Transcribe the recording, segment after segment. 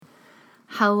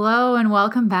Hello, and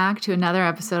welcome back to another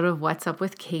episode of What's Up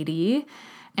with Katie.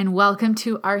 And welcome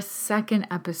to our second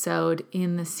episode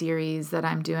in the series that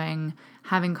I'm doing,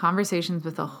 having conversations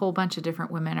with a whole bunch of different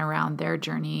women around their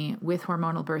journey with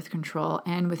hormonal birth control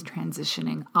and with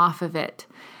transitioning off of it.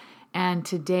 And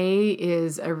today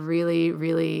is a really,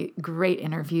 really great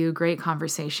interview, great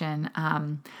conversation.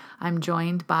 I'm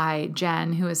joined by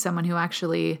Jen, who is someone who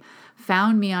actually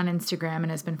found me on Instagram and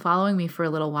has been following me for a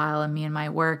little while and me and my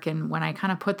work. And when I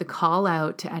kind of put the call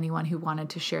out to anyone who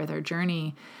wanted to share their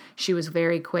journey, she was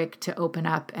very quick to open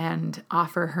up and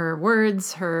offer her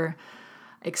words, her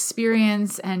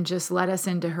experience, and just let us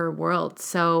into her world.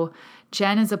 So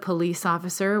Jen is a police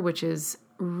officer, which is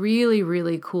really,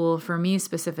 really cool for me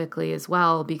specifically as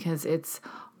well, because it's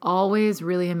always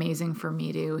really amazing for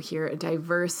me to hear a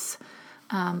diverse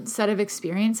set of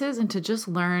experiences and to just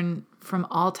learn from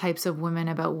all types of women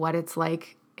about what it's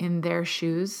like in their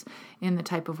shoes, in the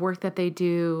type of work that they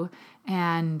do,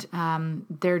 and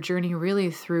their journey really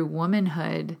through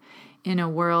womanhood in a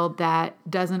world that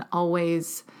doesn't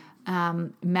always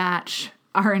match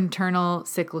our internal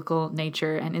cyclical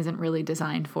nature and isn't really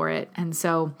designed for it. And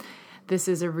so this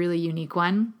is a really unique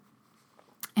one.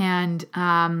 And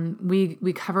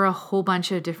we cover a whole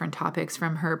bunch of different topics,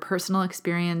 from her personal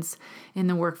experience in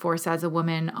the workforce as a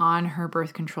woman on her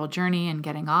birth control journey and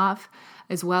getting off,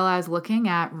 as well as looking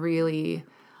at really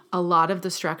a lot of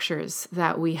the structures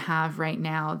that we have right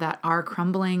now that are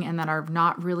crumbling and that are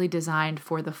not really designed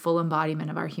for the full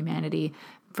embodiment of our humanity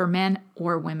for men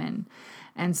or women.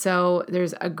 And so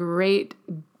there's a great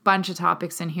bunch of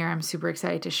topics in here. I'm super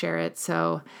excited to share it.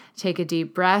 So take a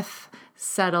deep breath,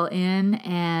 settle in,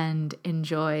 and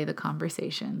enjoy the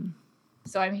conversation.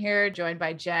 So I'm here joined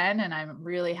by Jen, and I'm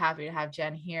really happy to have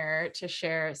Jen here to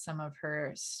share some of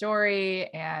her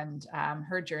story and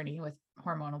her journey with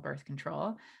hormonal birth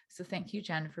control. So thank you,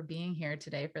 Jen, for being here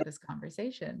today for this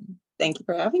conversation. Thank you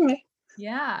for having me.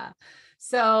 Yeah.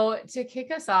 So to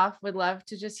kick us off, would love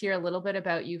to just hear a little bit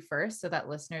about you first so that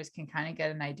listeners can kind of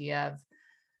get an idea of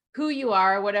who you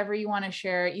are, whatever you want to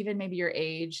share, even maybe your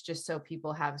age, just so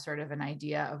people have sort of an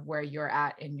idea of where you're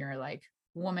at in your like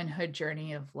womanhood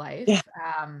journey of life. Yeah.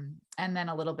 And then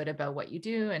a little bit about what you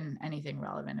do and anything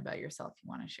relevant about yourself you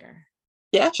want to share.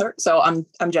 Yeah, sure. So I'm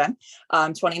Jen.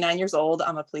 I'm 29 years old.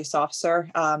 I'm a police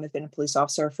officer. I've been a police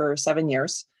officer for 7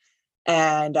 years.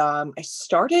 And I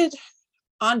started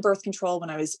on birth control when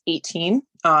I was 18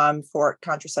 for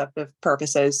contraceptive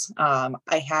purposes.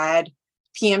 I had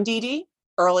PMDD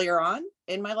earlier on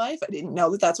in my life. I didn't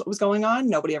know that that's what was going on.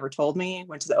 Nobody ever told me.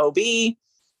 Went to the OB,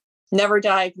 never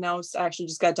diagnosed. I actually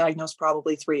just got diagnosed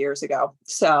probably 3 years ago.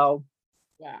 So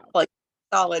Wow. like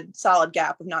solid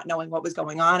gap of not knowing what was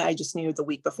going on. I just knew the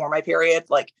week before my period,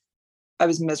 like I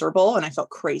was miserable and I felt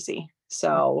crazy.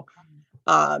 So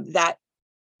that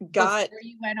got before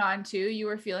you went on to, you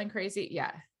were feeling crazy.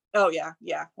 Yeah. Oh yeah.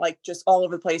 Yeah. Like just all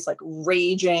over the place, like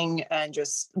raging, and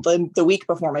just the week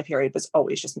before my period was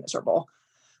always just miserable.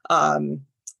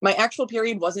 My actual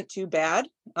period wasn't too bad.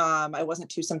 I wasn't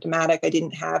too symptomatic. I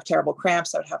didn't have terrible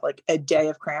cramps. I would have like a day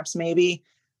of cramps, maybe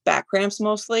back cramps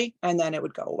mostly, and then it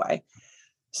would go away.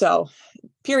 So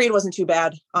period wasn't too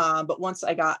bad. But once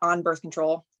I got on birth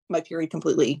control, my period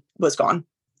completely was gone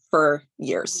for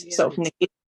years. Really? So from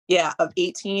the of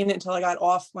 18 until I got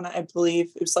off when I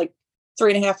believe it was like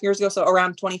 3.5 years ago. So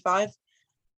around 25,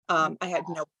 I had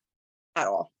no at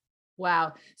all.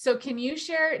 Wow. So can you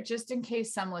share, just in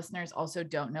case some listeners also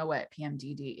don't know what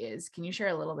PMDD is, can you share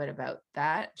a little bit about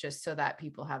that, just so that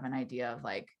people have an idea of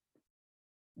like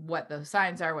what the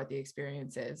signs are, what the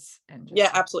experience is? And just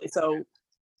Yeah, absolutely. So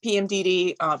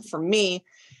PMDD, for me,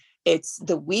 it's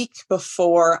the week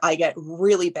before I get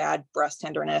really bad breast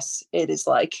tenderness. It is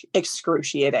like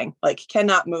excruciating, like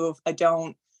cannot move. I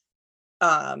don't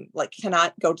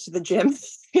cannot go to the gym.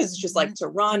 It's just like to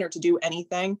run or to do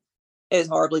anything is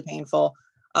horribly painful.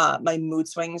 My mood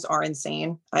swings are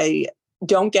insane. I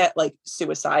don't get like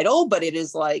suicidal, but it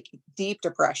is like deep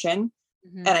depression.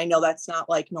 And I know that's not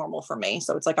like normal for me.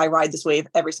 So it's like I ride this wave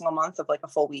every single month of like a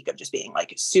full week of just being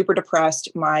like super depressed.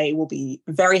 I will be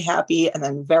very happy and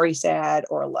then very sad,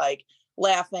 or like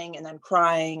laughing and then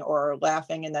crying, or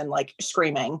laughing and then like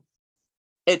screaming.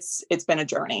 It's been a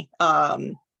journey.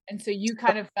 And so you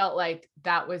kind of felt like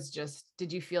that was just,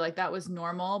 did you feel like that was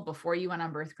normal before you went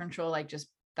on birth control? Like just,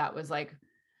 that was like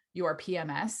your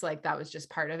PMS, like that was just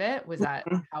part of it. Was that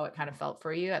how it kind of felt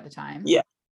for you at the time? Yeah.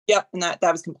 Yep. And that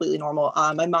was completely normal.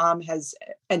 My mom has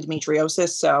endometriosis.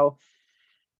 So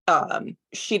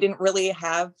she didn't really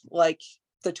have like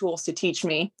the tools to teach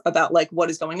me about like what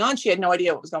is going on. She had no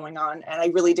idea what was going on. And I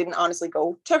really didn't honestly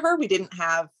go to her. We didn't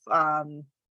have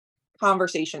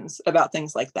conversations about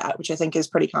things like that, which I think is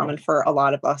pretty common for a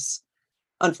lot of us.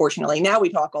 Unfortunately, now we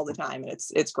talk all the time, and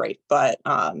it's great. But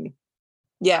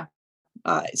yeah,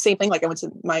 same thing. Like I went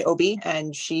to my OB,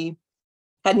 and she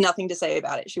had nothing to say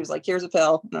about it. She was like, "Here's a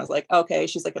pill," and I was like, "Okay."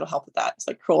 She's like, "It'll help with that." It's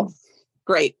like, "Cool,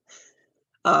 great."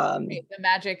 The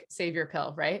magic savior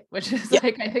pill, right? Which is Yeah.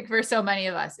 like, I think for so many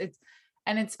of us, it's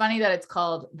funny that it's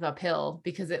called the pill,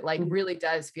 because it like really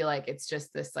does feel like it's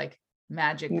just this like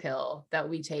magic pill that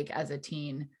we take as a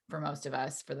teen for most of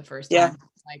us for the first time.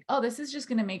 It's like, oh, this is just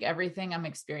going to make everything I'm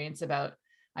experiencing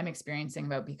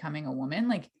about becoming a woman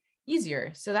like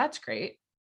easier. So that's great.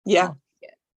 Yeah.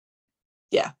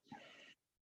 Yeah.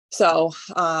 So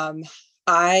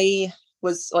I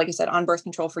was, like I said, on birth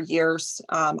control for years.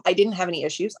 I didn't have any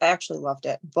issues. I actually loved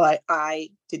it, but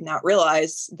I did not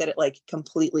realize that it like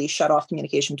completely shut off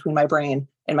communication between my brain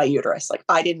and my uterus. Like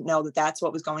I didn't know that that's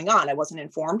what was going on. I wasn't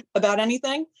informed about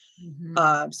anything.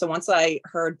 So once I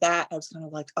heard that, I was kind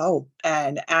of like, oh,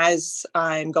 and as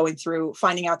I'm going through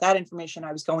finding out that information,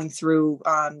 I was going through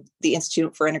the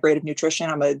Institute for Integrative Nutrition.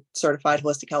 I'm a certified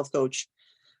holistic health coach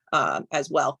as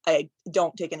well. I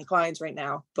don't take any clients right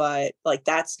now, but like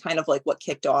that's kind of like what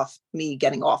kicked off me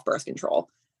getting off birth control.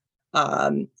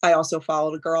 I also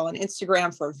followed a girl on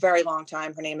Instagram for a very long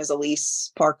time. Her name is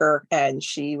Elise Parker, and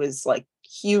she was like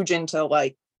huge into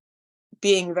like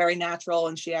being very natural.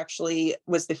 And she actually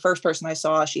was the first person I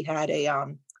saw. She had a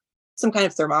some kind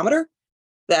of thermometer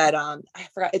that I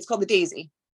forgot. It's called the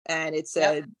Daisy, and it's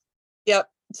yep.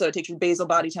 So it takes your basal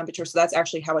body temperature. So that's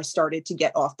actually how I started to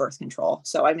get off birth control.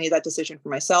 So I made that decision for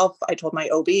myself. I told my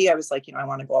OB, I was like, I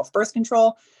want to go off birth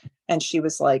control. And she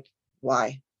was like,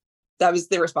 why? That was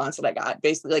the response that I got.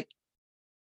 Basically like,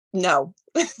 no.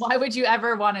 Why would you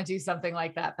ever want to do something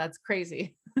like that? That's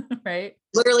crazy. Right?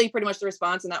 Literally pretty much the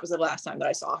response. And that was the last time that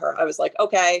I saw her. I was like,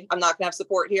 okay, I'm not gonna have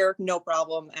support here. No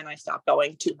problem. And I stopped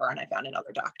going to her and I found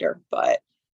another doctor. But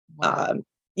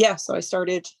yeah, so I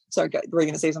started. Sorry, were you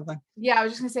going to say something? Yeah, I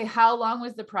was just going to say, how long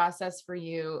was the process for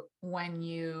you when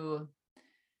you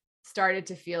started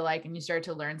to feel like, and you started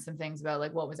to learn some things about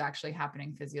like what was actually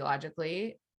happening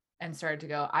physiologically and started to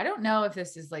go, I don't know if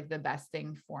this is like the best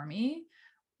thing for me.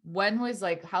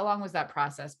 How long was that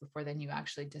process before then you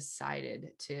actually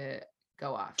decided to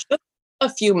go off? A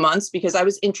few months, because I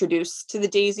was introduced to the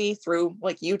Daisy through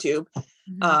like YouTube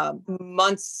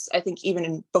months, I think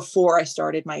even before I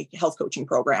started my health coaching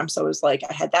program. So it was like,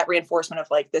 I had that reinforcement of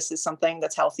like, this is something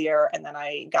that's healthier. And then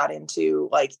I got into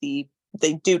like they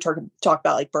do talk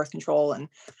about like birth control and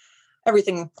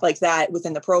everything like that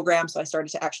within the program. So I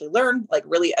started to actually learn, like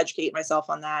really educate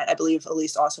myself on that. I believe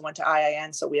Elise also went to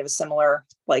IIN. So we have a similar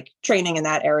like training in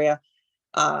that area.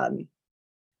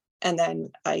 And then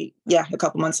a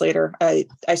couple months later,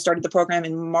 I started the program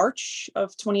in March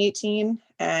of 2018.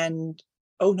 And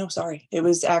it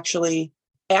was actually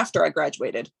after I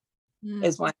graduated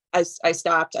is when I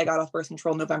stopped. I got off birth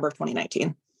control in November of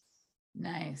 2019.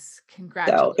 Nice.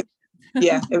 Congratulations.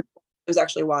 So it was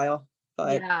actually a while.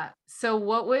 But yeah. So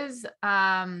what was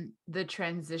the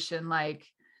transition like?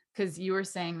 Because you were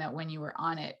saying that when you were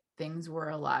on it, things were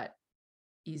a lot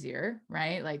easier,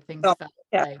 right? Like things felt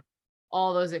like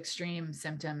all those extreme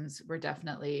symptoms were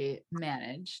definitely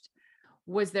managed.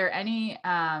 Was there any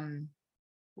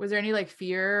like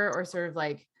fear or sort of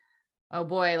like, oh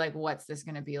boy, like what's this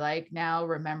going to be like now,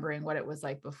 remembering what it was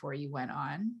like before you went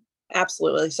on?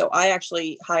 Absolutely. So I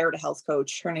actually hired a health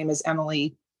coach. Her name is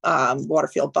Emily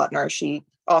Waterfield Butner. She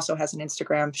also has an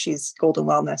Instagram. She's Golden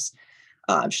Wellness.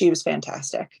 She was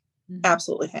fantastic.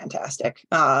 Absolutely fantastic.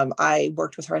 I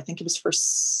worked with her. I think it was for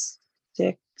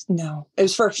it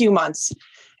was for a few months,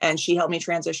 and she helped me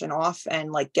transition off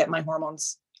and like get my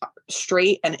hormones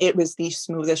straight. And it was the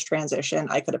smoothest transition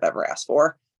I could have ever asked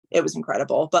for. It was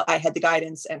incredible. But I had the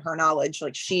guidance and her knowledge.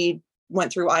 Like she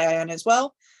went through IIN as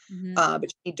well,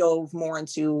 but she dove more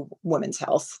into women's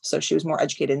health. So she was more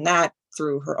educated in that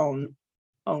through her own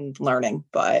learning.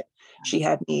 But she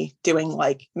had me doing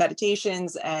like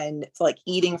meditations and like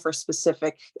eating for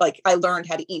specific, like I learned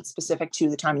how to eat specific to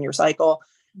the time in your cycle.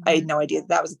 I had no idea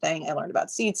that was a thing. I learned about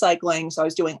seed cycling. So I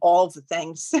was doing all of the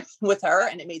things with her,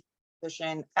 and it made the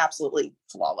transition absolutely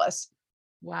flawless.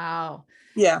 Wow.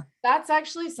 Yeah. That's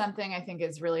actually something I think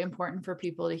is really important for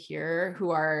people to hear who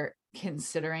are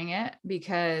considering it,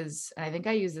 because I think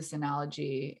I used this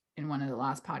analogy in one of the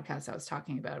last podcasts I was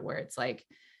talking about, where it's like,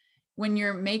 when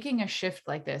you're making a shift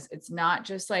like this, it's not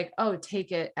just like, oh,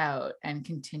 take it out and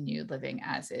continue living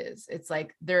as is. It's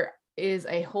like there is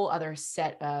a whole other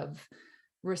set of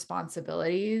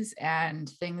responsibilities and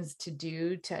things to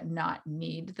do to not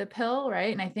need the pill,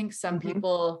 right? And I think some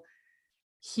people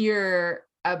hear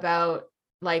about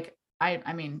like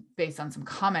I mean, based on some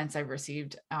comments I've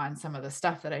received on some of the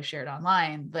stuff that I shared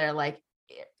online, they're like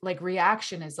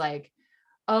reaction is like,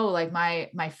 oh, like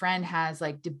my friend has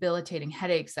like debilitating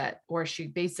headaches or she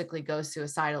basically goes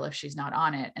suicidal if she's not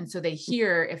on it. And so they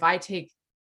hear, if I take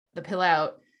the pill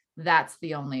out, that's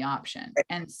the only option.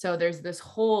 And so there's this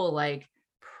whole like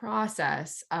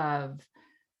process of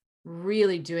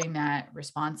really doing that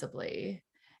responsibly.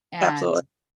 Absolutely.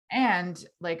 And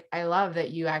like, I love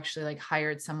that you actually like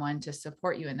hired someone to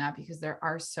support you in that, because there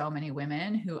are so many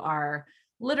women who are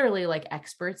literally like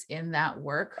experts in that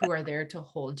work, who are there to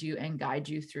hold you and guide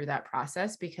you through that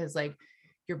process, because like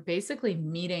you're basically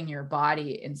meeting your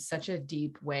body in such a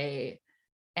deep way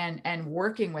and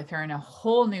working with her in a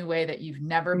whole new way that you've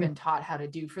never been taught how to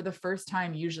do for the first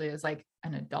time, usually as like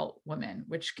an adult woman,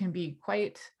 which can be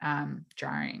quite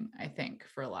jarring, I think,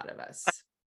 for a lot of us.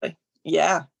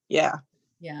 Yeah. Yeah.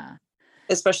 Yeah.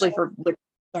 Especially So, for like,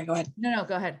 sorry, go ahead. no,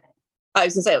 go ahead. I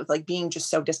was gonna say, with like being just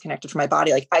so disconnected from my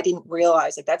body, like I didn't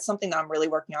realize like that's something that I'm really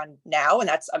working on now. And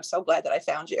I'm so glad that I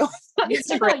found you on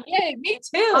Instagram. Yay, me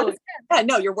too. Honestly, yeah,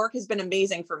 no, your work has been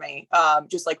amazing for me.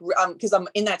 Just like, because I'm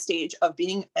in that stage of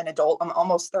being an adult. I'm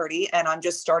almost 30 and I'm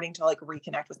just starting to like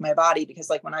reconnect with my body, because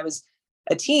like when I was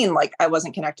a teen, like I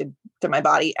wasn't connected to my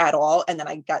body at all. And then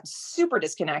I got super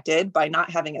disconnected by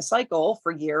not having a cycle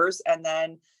for years. And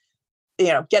then,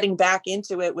 getting back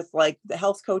into it with like the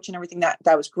health coach and everything, that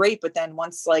was great. But then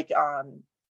once like,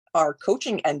 our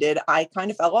coaching ended, I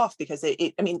kind of fell off because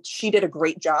I mean, she did a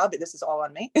great job. This is all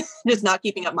on me, just not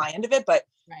keeping up my end of it. But,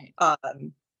 Right.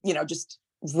 just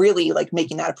really like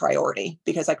making that a priority,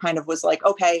 because I kind of was like,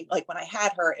 okay, like when I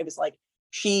had her, it was like,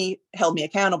 she held me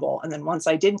accountable. And then once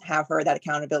I didn't have her, that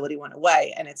accountability went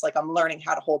away. And it's like, I'm learning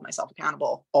how to hold myself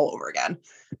accountable all over again.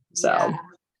 Yeah. So, Well,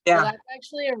 yeah. that's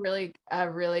actually a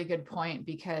really good point,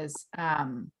 because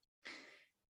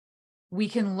we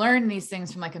can learn these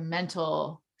things from like a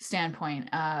mental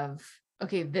standpoint of,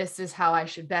 okay, this is how I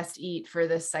should best eat for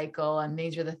this cycle. And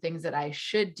these are the things that I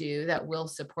should do that will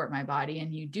support my body.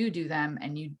 And you do them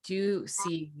and you do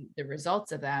see the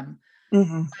results of them.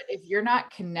 Hmm. But if you're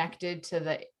not connected to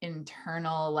the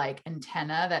internal like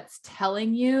antenna that's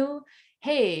telling you,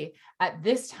 hey, at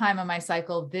this time of my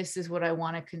cycle, this is what I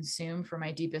want to consume for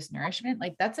my deepest nourishment,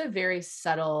 like that's a very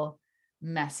subtle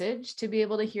message to be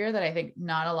able to hear, that I think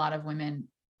not a lot of women,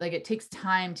 like it takes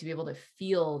time to be able to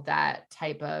feel that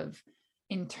type of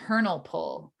internal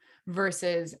pull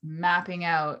versus mapping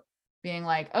out, being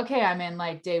like, okay, I'm in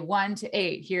like day 1 to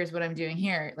 8, here's what I'm doing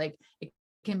here. Like it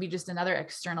can be just another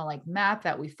external like map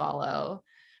that we follow,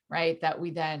 right? That we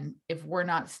then, if we're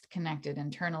not connected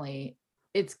internally,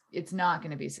 it's not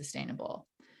going to be sustainable.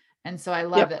 And so I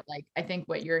love Yep. that. Like, I think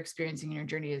what you're experiencing in your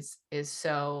journey is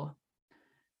so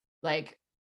like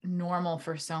normal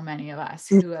for so many of us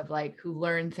who have like, who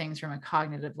learn things from a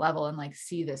cognitive level and like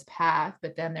see this path.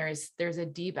 But then there's a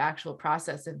deep actual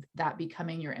process of that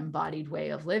becoming your embodied way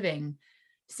of living,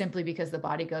 simply because the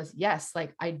body goes, yes,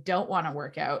 like I don't want to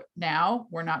work out now.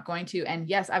 We're not going to. And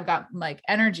yes, I've got like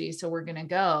energy. So we're going to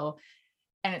go.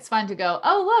 And it's fun to go,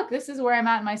 oh, look, this is where I'm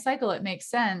at in my cycle. It makes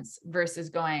sense,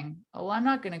 versus going, oh, well, I'm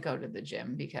not going to go to the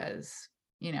gym because,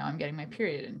 I'm getting my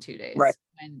period in 2 days. Right.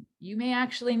 And you may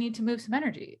actually need to move some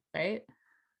energy, right?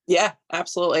 Yeah,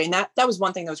 absolutely. And that was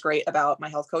one thing that was great about my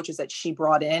health coach, is that she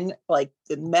brought in like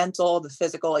the mental, the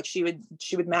physical, like she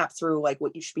would map through like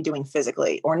what you should be doing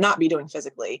physically or not be doing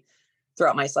physically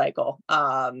throughout my cycle.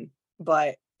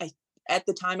 But at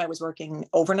the time I was working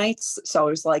overnights. So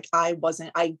it was like,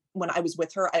 when I was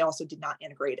with her, I also did not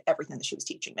integrate everything that she was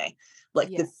teaching me, like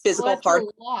Yeah. the Well, physical that's part.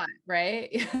 a lot,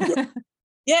 right?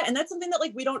 Yeah, and that's something that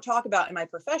like we don't talk about in my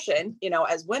profession,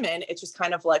 as women. It's just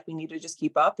kind of like we need to just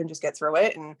keep up and just get through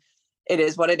it, and it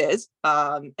is what it is.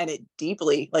 And it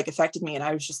deeply like affected me, and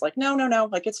I was just like, no, no, no,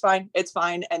 like it's fine, it's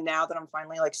fine. And now that I'm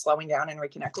finally like slowing down and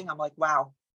reconnecting, I'm like,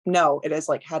 wow, no, it has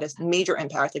like had a major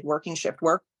impact. Like working shift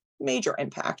work, major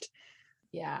impact.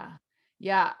 Yeah.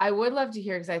 Yeah. I would love to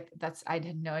hear, because I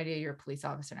had no idea you're a police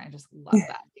officer. And I just love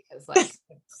that, because like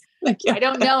Thank you. I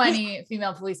don't know any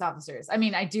female police officers. I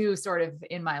mean, I do sort of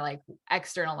in my like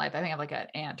external life. I think I have like an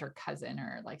aunt or cousin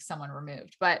or like someone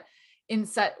removed, but in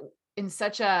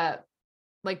such a,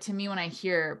 like, to me, when I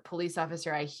hear police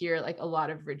officer, I hear like a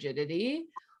lot of rigidity,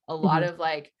 a lot Mhm. of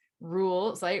like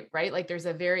rules, like, right. Like there's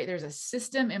a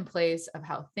system in place of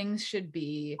how things should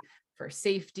be for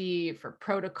safety, for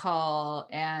protocol.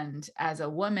 And as a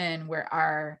woman, where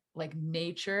our like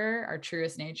nature, our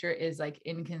truest nature is like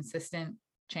inconsistent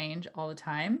change all the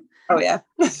time. Oh yeah.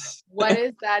 What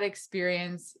is that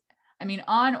experience? I mean,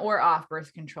 on or off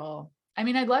birth control? I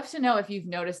mean, I'd love to know if you've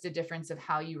noticed a difference of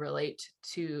how you relate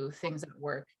to things at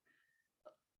work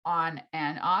on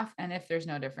and off. And if there's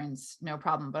no difference, no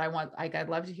problem. But I'd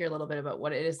love to hear a little bit about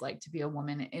what it is like to be a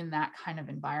woman in that kind of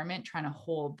environment, trying to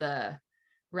hold the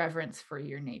reverence for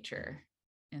your nature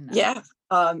in that. Yeah.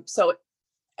 So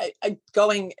I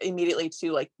going immediately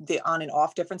to like the on and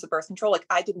off difference of birth control, like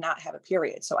I did not have a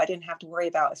period. So I didn't have to worry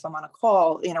about if I'm on a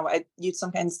call, you'd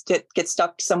sometimes get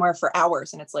stuck somewhere for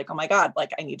hours and it's like, oh my God,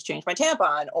 like I need to change my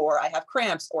tampon or I have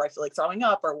cramps or I feel like throwing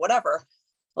up or whatever.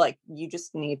 Like you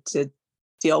just need to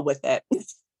deal with it.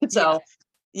 So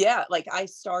yeah, like I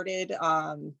started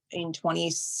in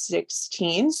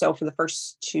 2016. So for the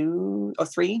first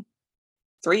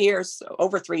 3 years,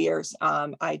 over 3 years,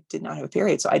 I did not have a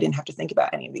period. So I didn't have to think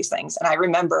about any of these things. And I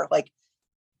remember like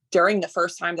during the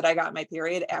first time that I got my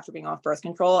period after being off birth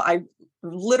control, I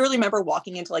literally remember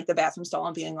walking into like the bathroom stall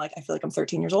and being like, I feel like I'm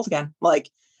 13 years old again. Like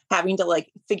having to like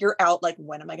figure out like,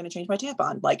 when am I going to change my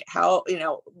tampon? Like how,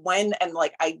 when, and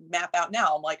like I map out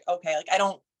now, I'm like, okay, like I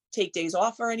don't take days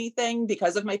off or anything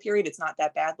because of my period. It's not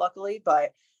that bad, luckily,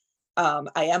 but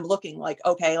I am looking like,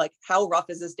 okay, like how rough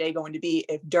is this day going to be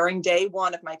if during day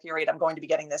one of my period, I'm going to be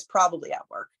getting this probably at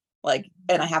work, like,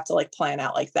 and I have to like plan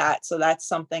out like that. So that's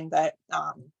something that,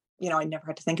 I never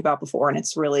had to think about before. And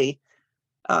it's really,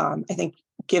 I think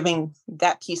giving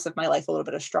that piece of my life a little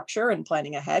bit of structure and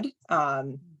planning ahead,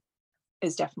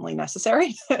 is definitely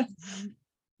necessary.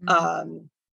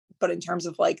 But in terms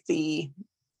of like the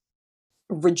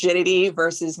rigidity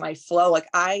versus my flow, like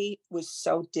I was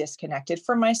so disconnected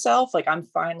from myself. Like I'm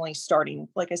finally starting,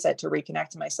 like I said, to reconnect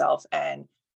to myself and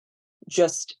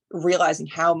just realizing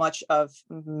how much of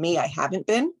me I haven't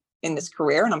been in this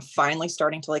career. And I'm finally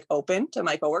starting to like open to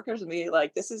my coworkers and be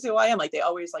like, this is who I am. Like they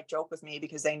always like joke with me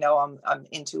because they know I'm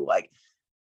into like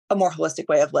a more holistic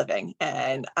way of living.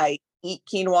 And I eat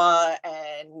quinoa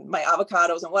and my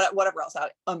avocados and whatever else.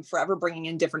 I'm forever bringing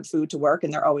in different food to work.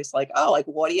 And they're always like, oh, like,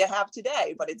 what do you have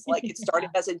today? But it's like, it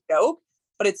started as a joke,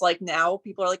 but it's like, now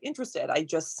people are like interested. I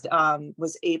just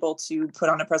was able to put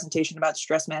on a presentation about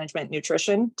stress management,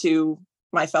 nutrition to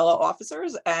my fellow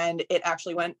officers. And it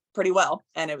actually went pretty well.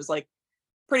 And it was like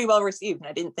pretty well received. And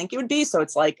I didn't think it would be. So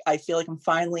it's like, I feel like I'm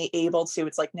finally able to,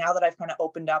 it's like now that I've kind of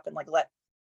opened up and like let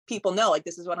people know like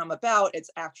this is what I'm about, it's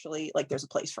actually like there's a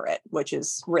place for it, which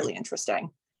is really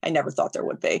interesting. I never thought there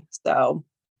would be. So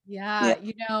yeah.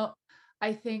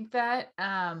 I think that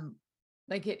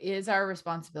like it is our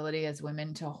responsibility as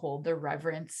women to hold the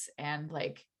reverence and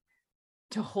like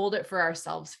to hold it for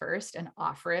ourselves first and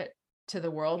offer it to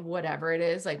the world, whatever it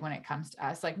is, like when it comes to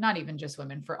us, like not even just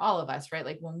women, for all of us, right?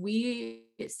 Like when we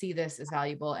see this as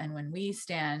valuable and when we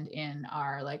stand in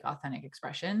our like authentic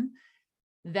expression,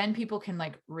 then people can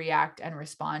like react and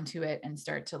respond to it and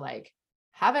start to like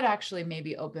have it actually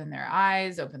maybe open their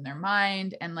eyes, open their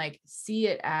mind, and like see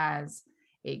it as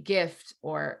a gift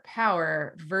or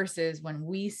power versus when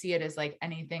we see it as like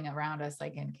anything around us,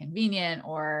 like inconvenient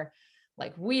or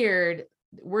like weird,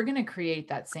 we're going to create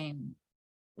that same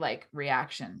like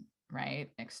reaction, right?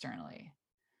 Externally.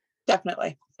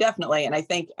 Definitely. And I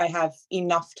think I have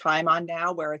enough time on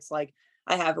now where it's like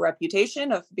I have a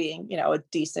reputation of being, a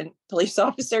decent police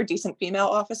officer, decent female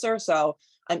officer. So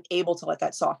I'm able to let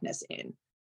that softness in.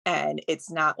 And it's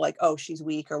not like, oh, she's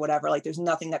weak or whatever. Like there's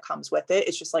nothing that comes with it.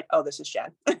 It's just like, oh, this is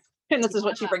Jen. And this is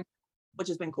what she brings, which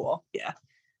has been cool. Yeah.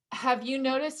 Have you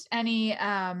noticed any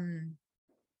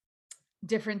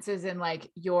differences in like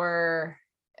your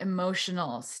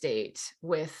emotional state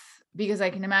because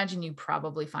I can imagine you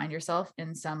probably find yourself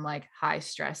in some like high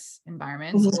stress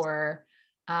environments or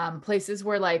places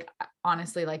where like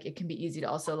honestly like it can be easy to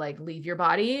also like leave your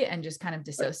body and just kind of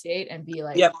dissociate and be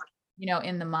like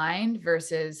in the mind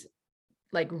versus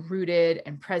like rooted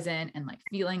and present and like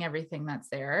feeling everything that's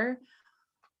there.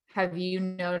 Have you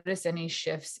noticed any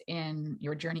shifts in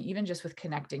your journey, even just with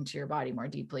connecting to your body more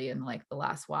deeply in like the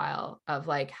last while of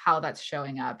like how that's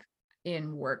showing up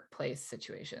in workplace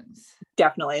situations?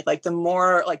 Definitely. Like the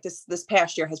more like this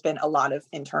past year has been a lot of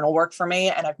internal work for me.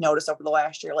 And I've noticed over the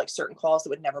last year, like certain calls that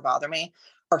would never bother me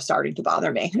are starting to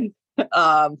bother me.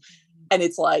 And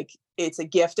it's like, it's a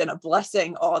gift and a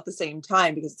blessing all at the same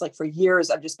time, because it's like for years,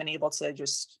 I've just been able to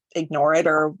just ignore it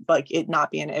or like it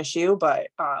not be an issue. But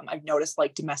I've noticed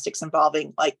like domestics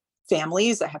involving like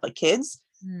families that have like kids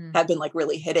have been like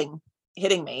really hitting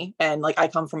me. And like, I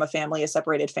come from a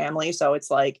separated family. So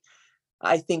it's like,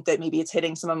 I think that maybe it's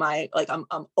hitting some of my, like, I'm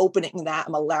opening that,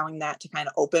 I'm allowing that to kind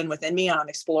of open within me. And I'm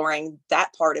exploring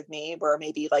that part of me where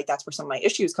maybe like, that's where some of my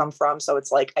issues come from. So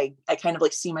it's like, I kind of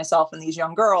like see myself in these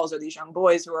young girls or these young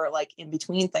boys who are like in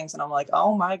between things. And I'm like,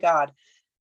 oh my God.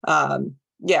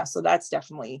 Yeah. So that's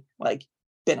definitely like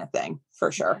been a thing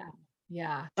for sure.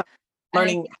 Yeah.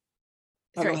 Learning.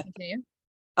 Sorry, continue.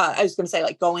 I was going to say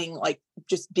like going, like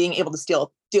just being able to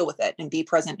still deal with it and be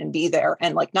present and be there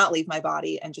and like not leave my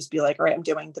body and just be like, all right, I'm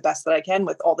doing the best that I can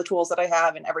with all the tools that I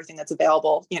have and everything that's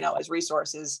available, as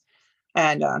resources.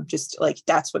 And just like,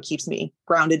 that's what keeps me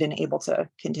grounded and able to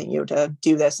continue to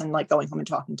do this. And like going home and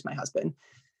talking to my husband.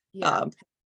 Yeah.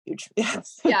 Huge.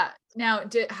 Yes. Yeah. Now,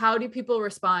 how do people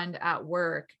respond at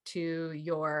work to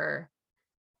your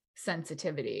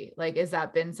sensitivity? Like, has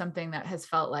that been something that has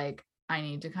felt like I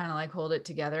need to kind of like hold it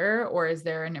together? Or is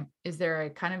there a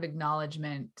kind of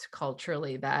acknowledgement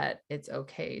culturally that it's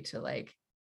okay to like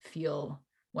feel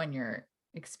when you're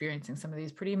experiencing some of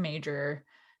these pretty major,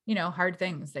 hard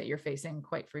things that you're facing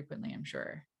quite frequently, I'm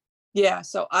sure? Yeah.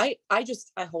 So I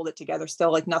hold it together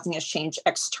still. Like nothing has changed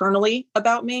externally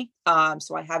about me.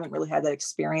 So I haven't really had that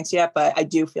experience yet, but I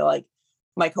do feel like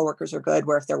my coworkers are good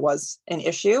where if there was an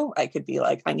issue, I could be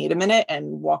like, I need a minute and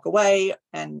walk away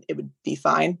and it would be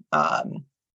fine. But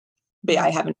yeah, I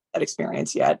haven't had that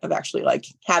experience yet of actually like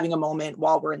having a moment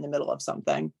while we're in the middle of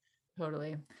something.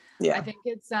 Totally. I Yeah. think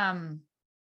it's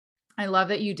I love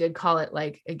that you did call it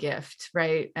like a gift,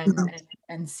 right?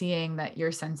 And seeing that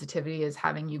your sensitivity is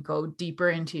having you go deeper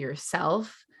into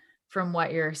yourself from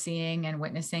what you're seeing and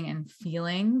witnessing and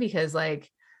feeling, because like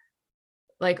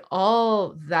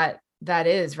all that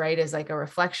is, right, is like a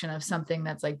reflection of something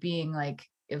that's like being like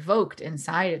evoked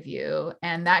inside of you.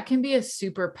 And that can be a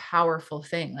super powerful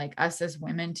thing, like us as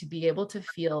women to be able to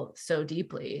feel so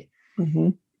deeply.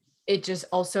 Mm-hmm. It just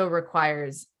also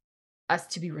requires us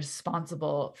to be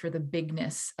responsible for the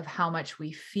bigness of how much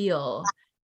we feel.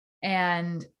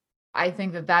 And I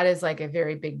think that is like a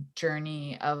very big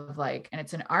journey of like, and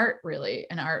it's an art, really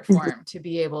an art form to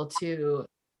be able to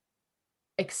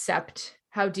accept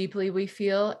how deeply we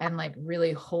feel and like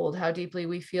really hold how deeply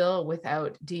we feel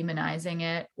without demonizing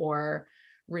it or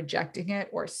rejecting it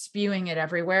or spewing it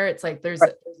everywhere. It's like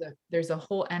there's a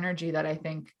whole energy that I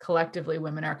think collectively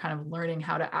women are kind of learning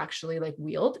how to actually like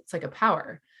wield. It's like a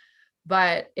power,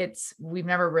 but we've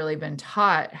never really been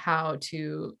taught how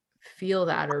to feel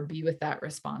that or be with that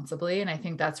responsibly. And I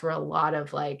think that's where a lot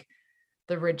of like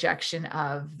the rejection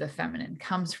of the feminine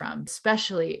comes from,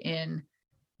 especially in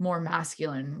more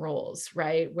masculine roles,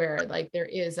 right? Where like there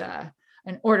is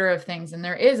an order of things and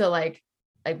there is a like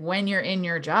when you're in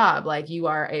your job, like you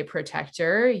are a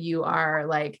protector, you are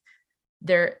like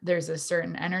there's a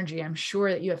certain energy I'm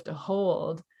sure that you have to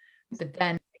hold, but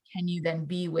then can you then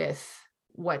be with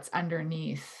what's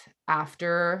underneath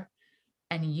after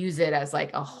and use it as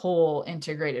like a whole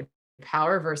integrated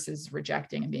power versus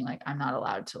rejecting and being like, I'm not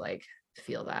allowed to like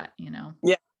feel that,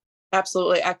 Yeah,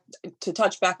 absolutely. To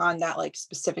touch back on that like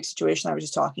specific situation I was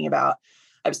just talking about,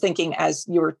 I was thinking as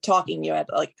you were talking, you had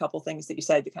like a couple things that you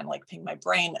said to kind of like ping my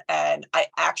brain. And I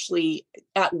actually,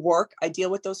 at work, I deal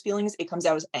with those feelings. It comes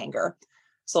out as anger.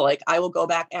 So like I will go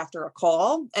back after a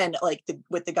call and like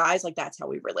with the guys, like that's how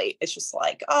we relate. It's just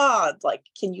like, oh, like,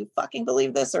 can you fucking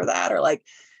believe this or that? Or like,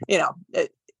 we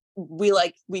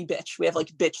bitch. We have like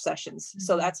bitch sessions. Mm-hmm.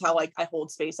 So that's how like I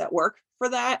hold space at work for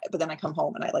that. But then I come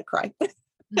home and I like cry.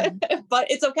 Mm-hmm.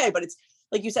 But it's okay. But it's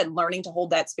like you said, learning to hold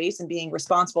that space and being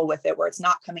responsible with it, where it's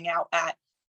not coming out at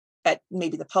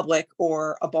maybe the public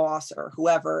or a boss or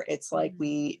whoever. It's like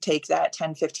we take that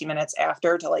 10-15 minutes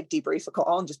after to like debrief a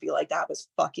call and just be like, that was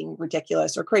fucking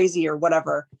ridiculous or crazy or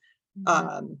whatever.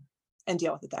 Mm-hmm. And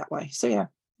deal with it that way. So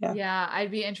yeah.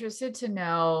 I'd be interested to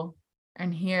know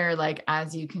and hear, like,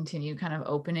 as you continue kind of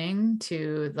opening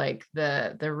to like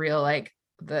the real, like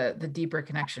the deeper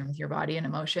connection with your body and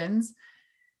emotions,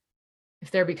 if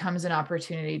there becomes an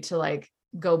opportunity to like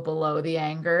go below the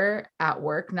anger at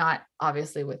work, not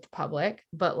obviously with the public,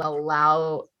 but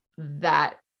allow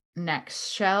that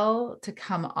next shell to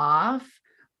come off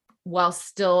while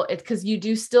still because you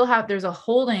do still have, there's a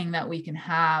holding that we can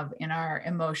have in our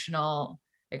emotional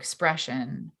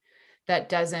expression that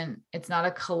doesn't, it's not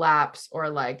a collapse or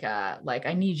like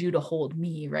I need you to hold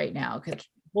me right now because I can't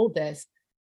hold this,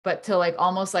 but to like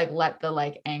almost like let the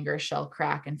like anger shell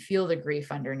crack and feel the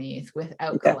grief underneath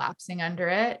without collapsing under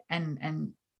it.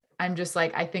 And I'm just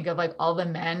like, I think of like all the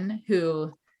men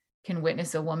who can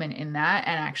witness a woman in that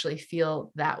and actually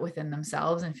feel that within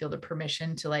themselves and feel the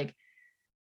permission to like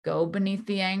go beneath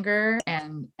the anger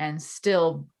and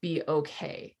still be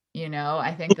okay.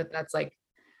 I think that's like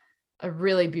a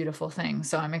really beautiful thing.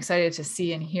 So I'm excited to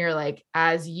see and hear, like,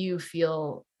 as you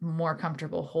feel more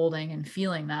comfortable holding and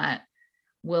feeling that,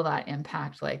 will that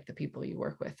impact like the people you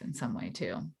work with in some way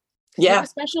too? Yeah. You have a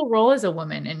special role as a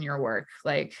woman in your work.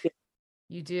 Like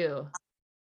you do.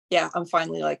 Yeah. I'm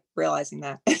finally like realizing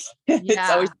that. It's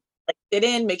always like get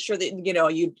in, make sure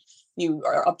that, you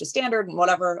are up to standard and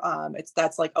whatever.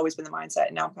 That's like always been the mindset.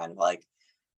 And now I'm kind of like,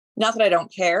 not that I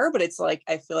don't care, but it's like,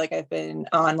 I feel like I've been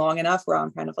on long enough where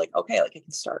I'm kind of like, okay, like I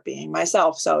can start being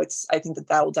myself. So I think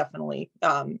that will definitely,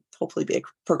 hopefully be a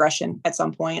progression at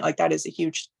some point. Like that is a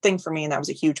huge thing for me. And that was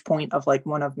a huge point of like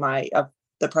one of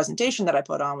the presentation that I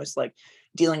put on was like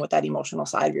dealing with that emotional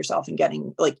side of yourself and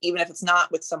getting like, even if it's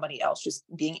not with somebody else, just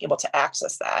being able to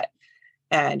access that.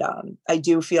 And I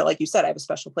do feel like you said, I have a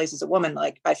special place as a woman.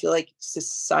 Like I feel like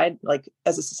society, like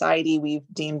as a society, we've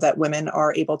deemed that women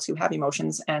are able to have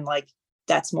emotions, and like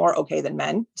that's more okay than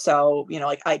men. So,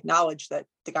 like I acknowledge that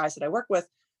the guys that I work with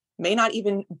may not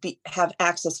even have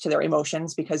access to their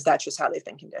emotions because that's just how they've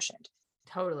been conditioned.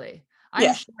 Totally. I'm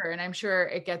Yeah. sure. And I'm sure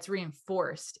it gets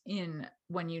reinforced in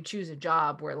when you choose a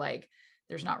job where like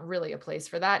there's not really a place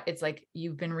for that. It's like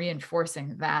you've been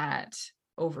reinforcing that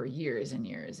over years and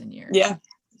years and years Yeah.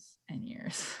 and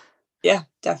years. Yeah,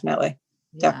 definitely.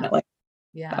 Yeah. Definitely.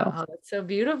 Yeah. So. Oh, that's so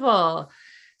beautiful.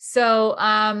 So,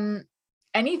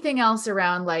 anything else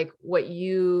around like what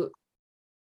you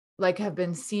like have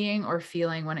been seeing or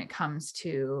feeling when it comes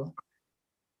to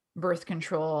birth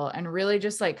control, and really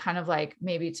just like kind of like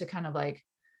maybe to kind of like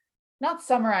not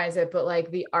summarize it, but like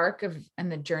the arc of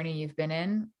and the journey you've been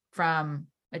in from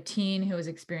a teen who was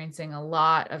experiencing a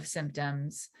lot of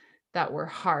symptoms that were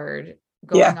hard,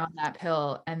 Yeah. going on that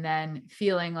pill, and then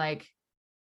feeling like,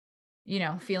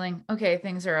 feeling okay,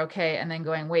 things are okay, and then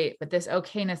going, wait, but this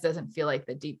okayness doesn't feel like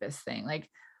the deepest thing. Like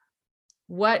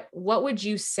what would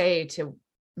you say to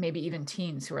maybe even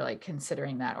teens who are like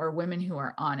considering that, or women who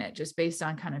are on it, just based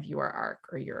on kind of your arc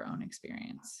or your own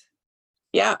experience?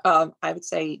 Yeah. I would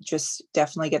say just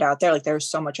definitely get out there. Like there's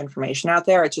so much information out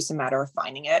there. It's just a matter of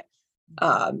finding it.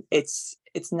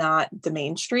 It's not the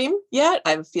mainstream yet.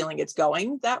 I have a feeling it's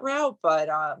going that route, but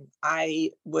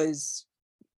I was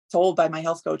told by my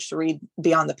health coach to read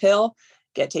Beyond the Pill,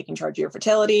 get Taking Charge of Your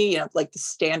Fertility, like the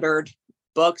standard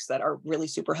books that are really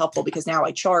super helpful, because now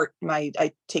I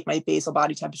take my basal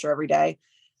body temperature every day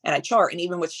and I chart. And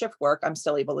even with shift work, I'm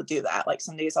still able to do that. Like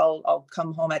some days I'll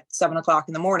come home at 7 o'clock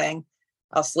in the morning.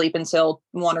 I'll sleep until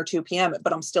 1 or 2 p.m.,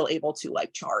 but I'm still able to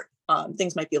like chart.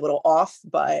 Things might be a little off,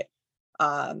 but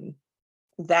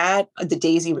that the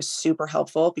Daisy was super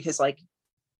helpful, because like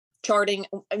charting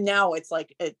now it's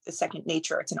like a second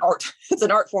nature. It's an art. It's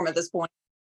an art form at this point.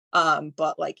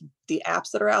 But like the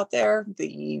apps that are out there,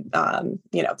 the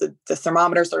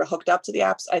thermometers that are hooked up to the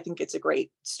apps, I think it's a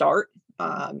great start.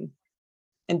 And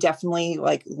definitely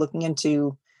like looking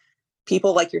into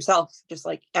people like yourself, just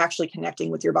like actually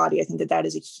connecting with your body. I think that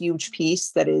is a huge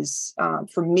piece that is,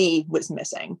 for me, was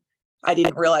missing. I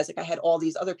didn't realize like I had all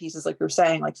these other pieces, like you were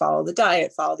saying, like follow the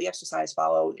diet, follow the exercise,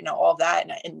 follow, all of that.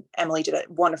 And Emily did a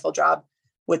wonderful job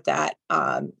with that.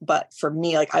 But for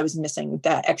me, like I was missing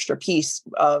that extra piece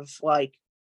of like,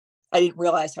 I didn't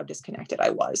realize how disconnected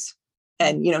I was.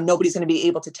 And, nobody's going to be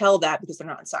able to tell that because they're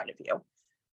not inside of you.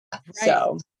 Right.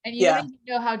 So, And you don't yeah. even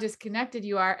know how disconnected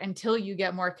you are until you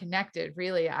get more connected,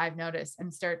 really, I've noticed,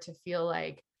 and start to feel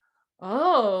like,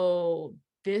 oh,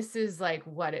 this is like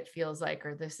what it feels like,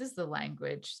 or this is the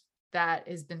language that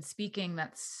has been speaking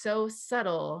that's so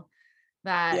subtle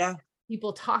that Yeah.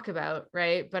 people talk about,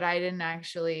 right? But I didn't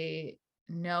actually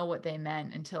know what they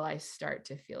meant until I start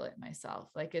to feel it myself.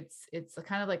 Like it's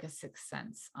kind of like a sixth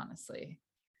sense, honestly.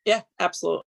 Yeah,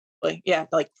 absolutely. Yeah.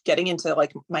 Like getting into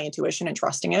like my intuition and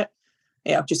trusting it,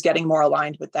 just getting more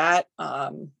aligned with that.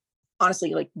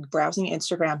 Honestly, like browsing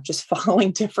Instagram, just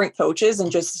following different coaches,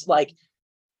 and just like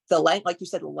like you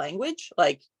said, language,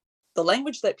 like the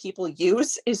language that people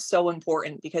use is so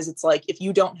important, because it's like, if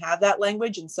you don't have that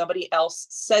language and somebody else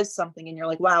says something and you're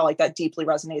like, wow, like that deeply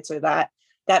resonates, or that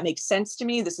makes sense to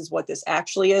me. This is what this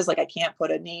actually is. Like, I can't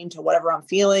put a name to whatever I'm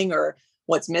feeling or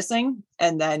what's missing.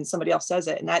 And then somebody else says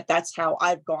it. And that's how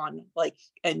I've gone like,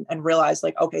 and realized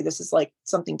like, okay, this is like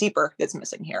something deeper that's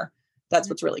missing here. That's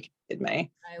what's really connected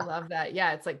me. I love that.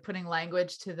 Yeah, it's like putting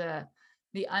language to the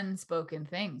unspoken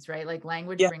things, right? Like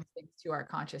language Yeah. brings things to our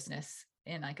consciousness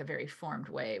in like a very formed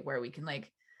way where we can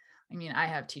like, I mean, I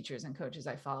have teachers and coaches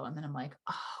I follow, and then I'm like,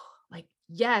 oh, like,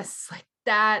 yes, like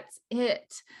that's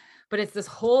it. But it's this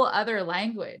whole other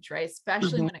language, right?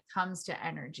 Especially Mhm. when it comes to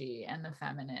energy and the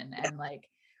feminine, and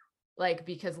like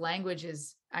because language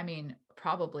is, I mean,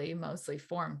 probably mostly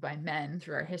formed by men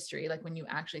through our history, like when you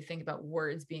actually think about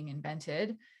words being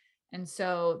invented. And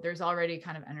so there's already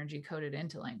kind of energy coded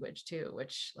into language too,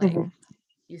 which like Mhm.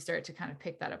 you start to kind of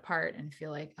pick that apart and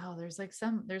feel like, oh,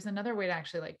 there's another way to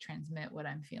actually like transmit what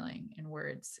I'm feeling in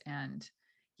words. And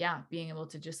yeah, being able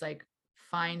to just like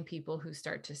find people who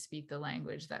start to speak the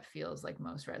language that feels like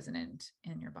most resonant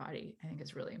in your body, I think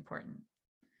is really important.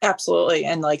 Absolutely.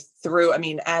 And like I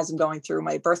mean, as I'm going through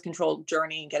my birth control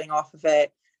journey and getting off of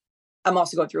it, I'm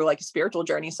also going through like a spiritual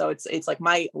journey. So it's like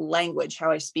my language,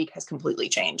 how I speak has completely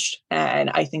changed. And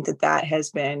I think that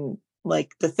has been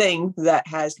like the thing that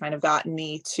has kind of gotten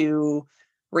me to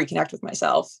reconnect with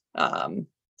myself.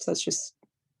 So it's just,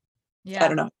 I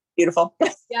don't know, beautiful.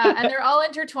 Yeah. And they're all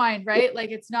intertwined, right? Like,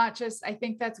 it's not just, I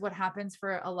think that's what happens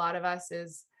for a lot of us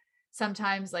is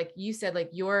sometimes, like you said, like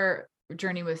your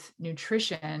journey with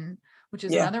nutrition, which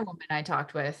is Yeah. another woman I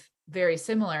talked with, very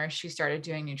similar. She started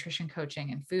doing nutrition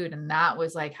coaching and food. And that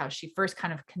was like how she first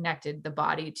kind of connected the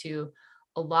body to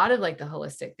a lot of like the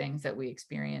holistic things that we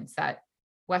experience that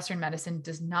Western medicine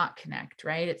does not connect,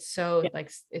 right? It's so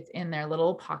like, it's in their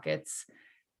little pockets.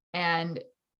 And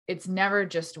it's never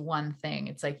just one thing.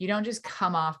 It's like, you don't just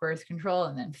come off birth control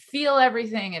and then feel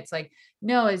everything. It's like,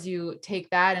 no, as you take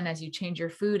that and as you change your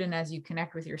food and as you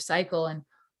connect with your cycle, and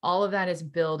all of that is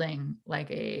building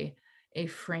like a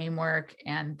framework,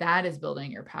 and that is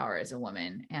building your power as a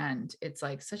woman. And it's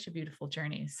like such a beautiful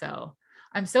journey. So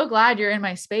I'm so glad you're in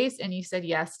my space and you said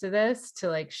yes to this, to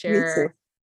like Me too. share,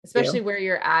 especially where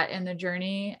you're at in the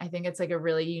journey. I think it's like a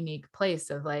really unique place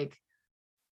of like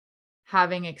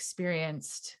having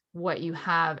experienced what you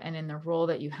have and in the role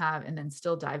that you have, and then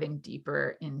still diving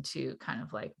deeper into kind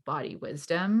of like body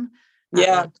wisdom at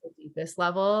Yeah. like the deepest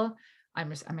level.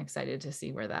 I'm excited to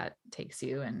see where that takes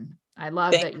you. And I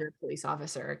love Thank, that you're a police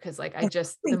officer, because like the thank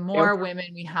you. more women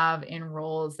we have in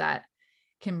roles that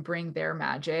can bring their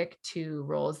magic to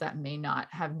roles that may not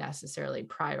have necessarily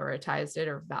prioritized it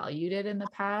or valued it in the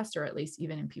past, or at least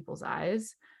even in people's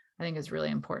eyes, I think is really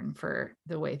important for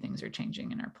the way things are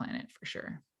changing in our planet, for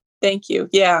sure. Thank you.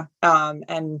 Yeah.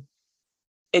 And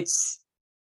it's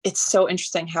so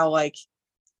interesting how like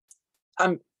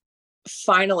I'm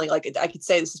finally, like, I could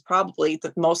say this is probably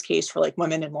the most case for like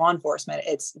women in law enforcement.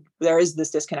 There is this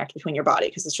disconnect between your body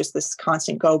because it's just this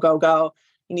constant go, go, go.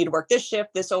 You need to work this shift,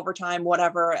 this overtime,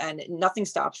 whatever, and nothing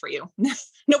stops for you.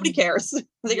 Nobody cares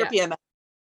that you're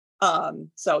PMS.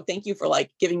 So thank you for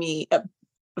like giving me a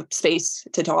space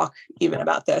to talk even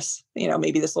about this.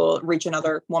 Maybe this will reach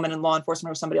another woman in law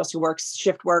enforcement or somebody else who works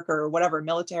shift work or whatever,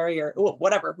 military or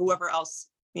whatever, whoever else,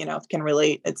 can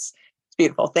relate. It's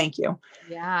beautiful. Thank you.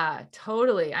 Yeah,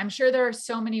 totally. I'm sure there are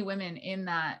so many women in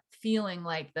that feeling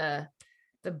like the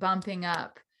bumping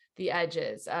up the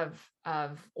edges of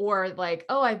or like,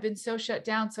 oh, I've been so shut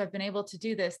down, so I've been able to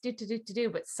do this,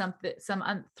 but some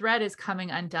thread is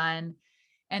coming undone.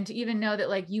 And to even know that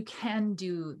like you can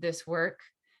do this work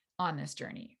on this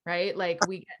journey, right? Like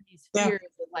we get these Yeah, fears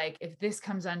of like, if this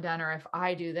comes undone, or if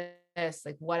I do this,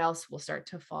 like what else will start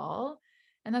to fall?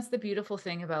 And that's the beautiful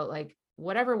thing about like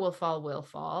whatever will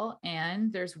fall.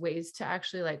 And there's ways to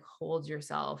actually like hold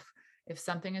yourself. If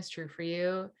something is true for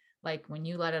you, like when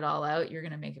you let it all out, you're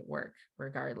going to make it work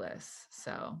regardless.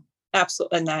 So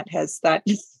absolutely. And that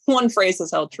one phrase has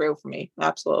held true for me.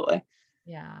 Absolutely.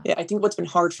 yeah. Yeah. I think what's been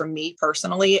hard for me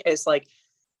personally is like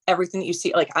everything that you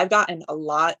see, like I've gotten a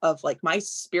lot of like my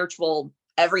spiritual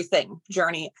everything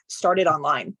journey started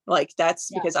online. Like that's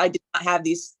Yeah. because I did not have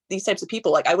these types of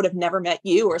people. Like I would have never met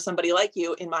you or somebody like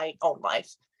you in my own life.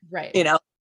 Right.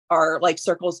 Our like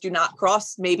circles do not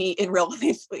cross maybe in real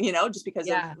life, just because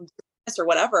of this or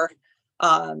whatever.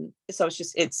 So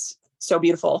it's so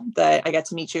beautiful that I got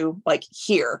to meet you like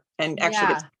here and actually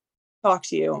get to talk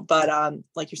to you. But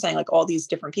like you're saying, like all these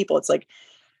different people, it's like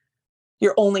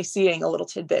you're only seeing a little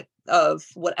tidbit of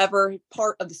whatever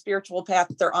part of the spiritual path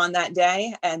they're on that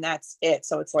day, and that's it.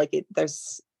 So it's like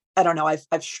there's, I don't know,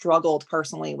 I've struggled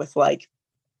personally with like,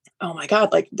 oh my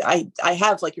God, like I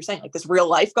have, like you're saying, like this real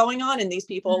life going on, and these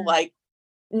people like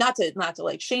not to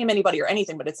like shame anybody or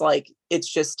anything, but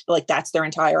it's just like that's their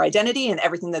entire identity and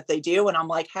everything that they do. And I'm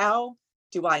like, how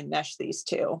do I mesh these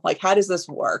two? Like, how does this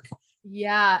work?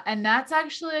 Yeah. And that's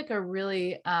actually like a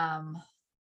really,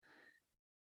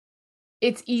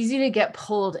 it's easy to get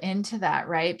pulled into that,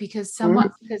 right? Because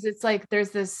it's like, there's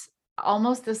this,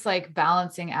 almost this like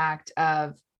balancing act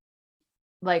of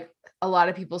like a lot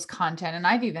of people's content. And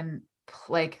I've even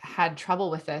like had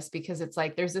trouble with this because it's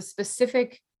like, there's a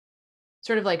specific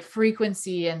sort of like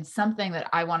frequency and something that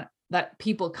I want that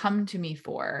people come to me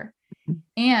for.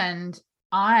 And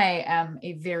I am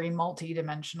a very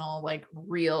multidimensional, like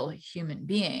real human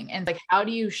being. And like, how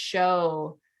do you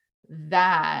show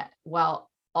that while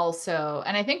also,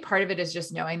 and I think part of it is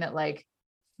just knowing that like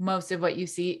most of what you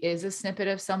see is a snippet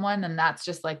of someone, and that's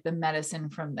just like the medicine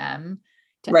from them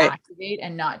to activate,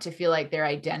 and not to feel like their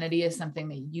identity is something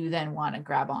that you then want to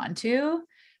grab onto,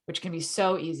 which can be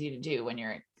so easy to do when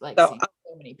you're like seeing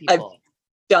so many people.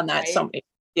 I've done that so many.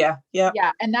 Yeah.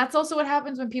 And that's also what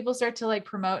happens when people start to like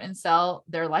promote and sell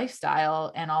their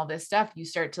lifestyle and all this stuff. You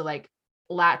start to like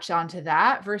latch onto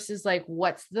that versus like,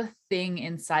 what's the thing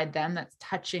inside them that's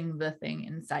touching the thing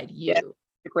inside you? Yeah,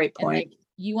 a great And point. like,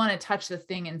 you want to touch the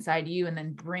thing inside you and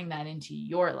then bring that into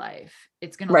your life.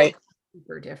 It's going to Right. look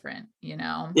super different, you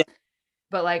know? Yeah.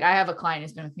 But like, I have a client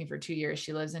who's been with me for 2 years.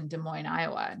 She lives in Des Moines,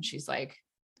 Iowa. And she's like,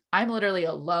 I'm literally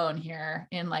alone here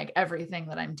in like everything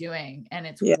that I'm doing. And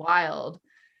it's Yeah. wild.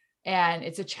 And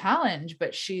it's a challenge,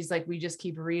 but she's like, we just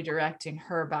keep redirecting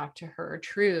her back to her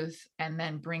truth and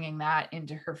then bringing that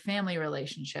into her family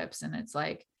relationships. And it's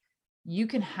like, you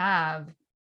can have,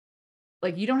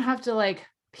 like, you don't have to like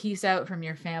peace out from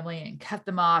your family and cut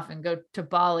them off and go to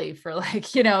Bali for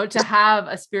like, you know, to have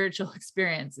a spiritual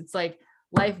experience. It's like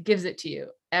life gives it to you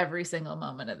every single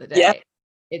moment of the Yeah. day.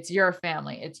 It's your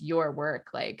family, it's your work.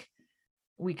 Like,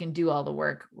 we can do all the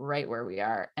work right where we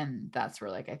are. And that's where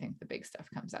like, I think the big stuff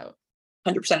comes out.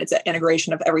 100%. It's an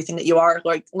integration of everything that you are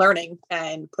like learning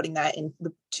and putting that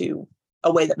into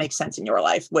a way that makes sense in your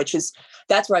life,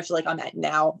 that's where I feel like I'm at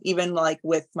now, even like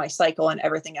with my cycle and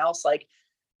everything else. Like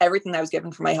everything that I was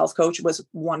given from my health coach was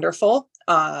wonderful.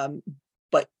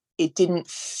 But it didn't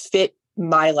fit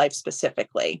my life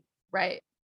specifically. Right.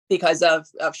 Because of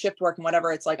shift work and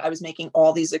whatever. It's like I was making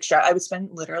all these I would spend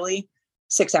literally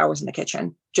 6 hours in the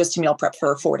kitchen just to meal prep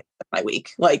for 4 days of my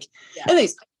week. Like, and I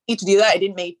need to do that. I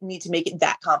didn't need to make it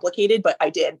that complicated, but I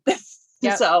did.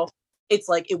 Yep. So it's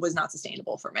like, it was not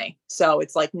sustainable for me. So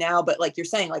it's like now, but like you're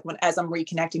saying, like as I'm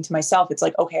reconnecting to myself, it's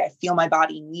like, okay, I feel my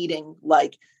body needing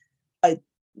like a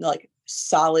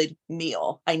solid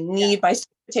meal. I need my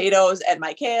potatoes and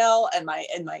my kale and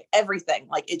my everything.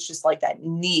 Like, it's just like that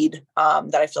need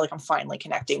that I feel like I'm finally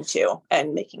connecting to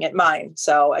and making it mine.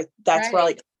 So that's where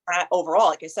like overall,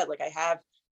 like I said, like I have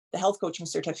the health coaching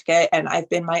certificate and I've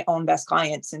been my own best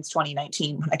client since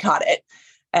 2019 when I got it.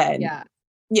 And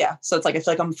so it's like, I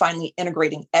feel like I'm finally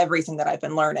integrating everything that I've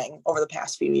been learning over the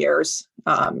past few years,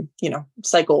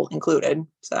 cycle included.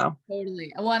 So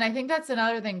totally. Well, and I think that's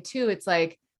another thing too. It's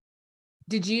like,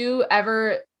 did you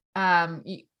ever,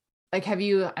 like,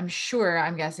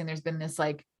 I'm guessing there's been this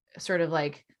like, sort of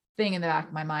like thing in the back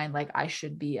of my mind, like I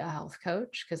should be a health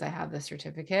coach because I have the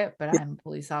certificate, but I'm a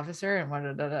police officer and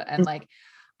and like,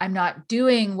 I'm not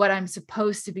doing what I'm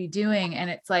supposed to be doing. And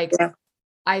it's like,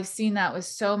 I've seen that with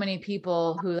so many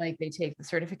people who like, they take the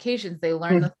certifications, they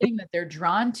learn the thing that they're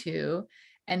drawn to,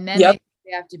 and then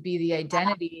they have to be the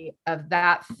identity of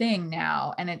that thing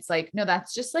now. And it's like, no,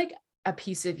 that's just like a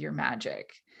piece of your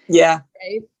magic. Yeah.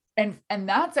 Right. And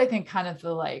that's, I think, kind of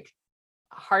the like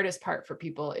hardest part for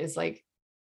people is like,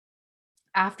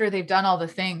 after they've done all the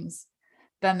things,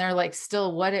 then they're like,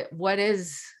 still, what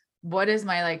is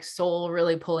my like soul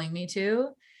really pulling me to?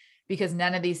 Because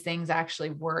none of these things actually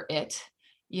were it,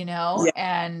 you know,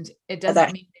 and it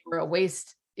doesn't mean they were a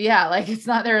waste. Yeah. Like, it's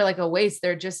not, they're like a waste.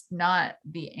 They're just not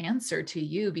the answer to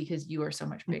you because you are so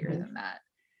much bigger than that.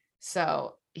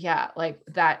 So yeah, like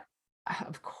that,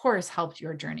 of course, helped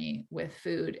your journey with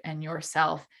food and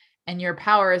yourself and your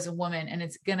power as a woman. And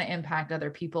it's going to impact other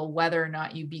people, whether or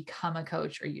not you become a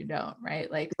coach or you don't,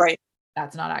 right? Like,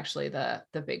 that's not actually the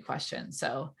big question.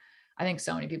 So I think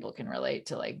so many people can relate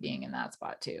to like being in that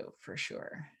spot too, for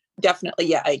sure. Definitely.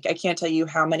 Yeah. I can't tell you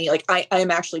how many, like I am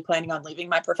actually planning on leaving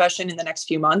my profession in the next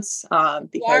few months.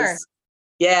 Because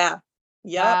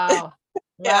Wow.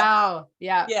 Wow.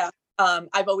 Yeah.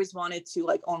 I've always wanted to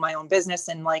like own my own business,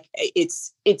 and like,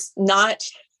 it's not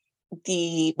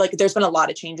like, there's been a lot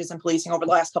of changes in policing over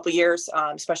the last couple of years,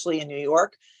 especially in New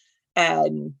York.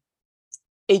 And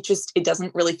it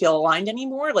doesn't really feel aligned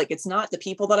anymore. Like, it's not the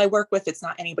people that I work with. It's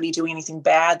not anybody doing anything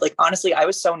bad. Like, honestly, I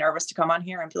was so nervous to come on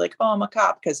here and be like, oh, I'm a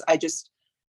cop. Cause I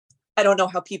don't know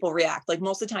how people react. Like,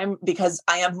 most of the time, because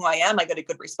I am who I am, I get a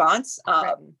good response.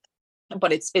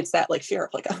 But it's that like fear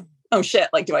of like, oh shit,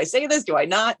 like, do I say this? Do I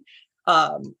not?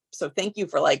 So thank you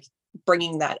for like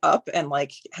bringing that up and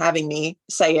like having me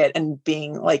say it and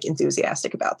being like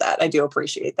enthusiastic about that. I do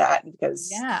appreciate that,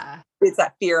 because it's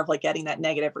that fear of like getting that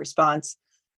negative response.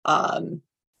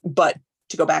 But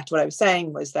to go back to what I was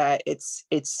saying, was that it's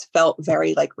felt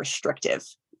very like restrictive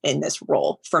in this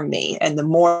role for me. And the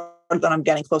more that I'm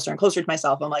getting closer and closer to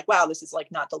myself, I'm like, wow, this is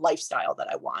like not the lifestyle that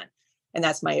I want. And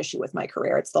that's my issue with my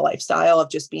career. It's the lifestyle of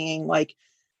just being like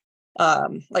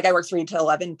I work 3 to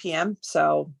 11 PM.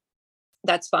 So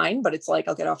that's fine. But it's like,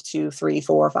 I'll get off 2, 3,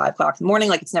 4, 5 o'clock in the morning.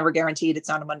 Like, it's never guaranteed. It's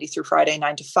not a Monday through Friday,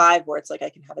 9 to 5, where it's like, I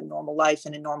can have a normal life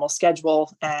and a normal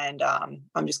schedule. And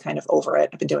I'm just kind of over it.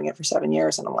 I've been doing it for 7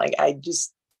 years, and I'm like, I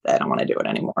don't want to do it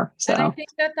anymore. So, and I think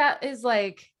that is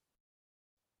like,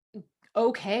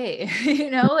 okay, you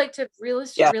know, like to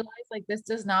realize like this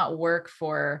does not work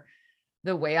for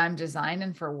the way I'm designed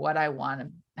and for what I want to,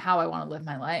 how I want to live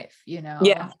my life, Yeah.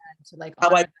 and to like How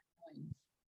honor I that knowing.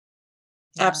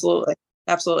 Yeah. absolutely.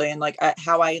 Absolutely. And like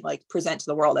how I like present to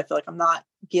the world. I feel like I'm not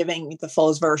giving the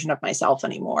fullest version of myself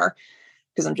anymore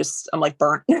because I'm like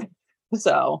burnt.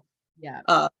 So Yeah.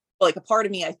 uh like a part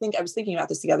of me, I think I was thinking about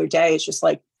this the other day. It's just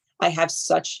like I have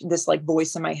such this like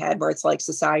voice in my head where it's like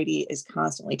society is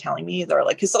constantly telling me they're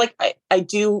like, because like I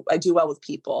do well with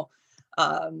people.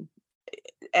 Um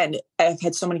and I've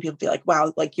had so many people be like,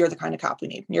 wow, like you're the kind of cop we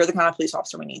need. You're the kind of police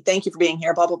officer we need. Thank you for being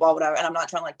here, blah, blah, blah, whatever. And I'm not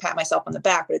trying to like pat myself on the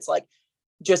back, but it's like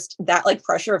just that like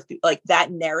pressure of like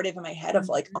that narrative in my head of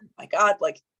like, oh Mhm. my God,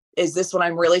 like, is this what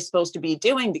I'm really supposed to be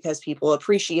doing? Because people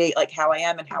appreciate like how I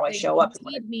am and how I They show up. And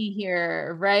need me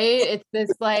here, right? It's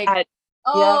this like, like,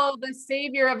 yeah, oh, the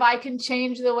savior of I can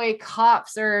change the way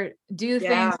cops or do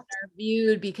things yeah, that are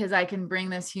viewed because I can bring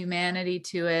this humanity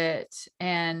to it.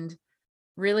 And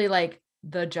really like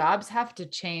the jobs have to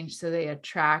change so they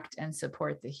attract and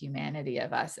support the humanity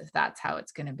of us if that's how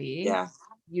it's going to be. yeah,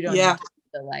 You don't need yeah, to be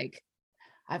the like,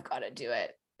 I've got to do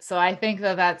it. So I think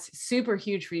that that's super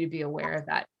huge for you to be aware of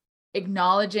that,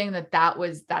 acknowledging that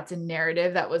that's a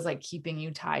narrative that was like keeping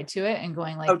you tied to it and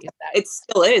going like, oh, is that, it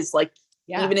still is like,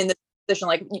 yeah, even in this position,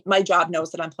 like my job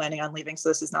knows that I'm planning on leaving. So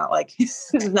this is not like,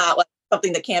 this is okay, not like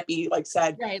something that can't be like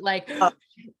said. right. Like, Uh,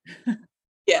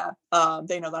 yeah,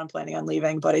 they know that I'm planning on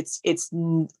leaving, but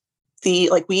the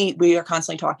like we are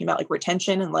constantly talking about like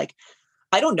retention and like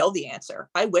I don't know the answer.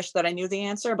 I wish that I knew the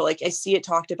answer, but like I see it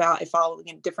talked about. I follow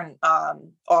different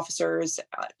officers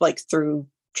like through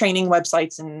training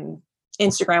websites and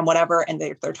Instagram, whatever, and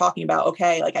they're talking about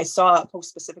okay. Like I saw a post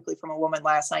specifically from a woman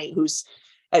last night who's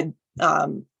a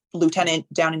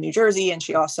lieutenant down in New Jersey, and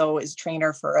she also is a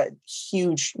trainer for a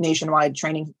huge nationwide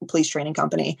police training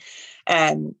company.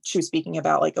 And she was speaking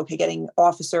about like okay, getting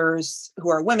officers who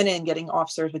are women in, getting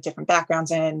officers with different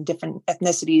backgrounds and different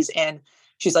ethnicities, and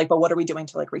she's like, but what are we doing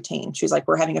to like retain? She's like,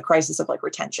 we're having a crisis of like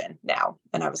retention now.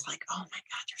 And I was like, oh my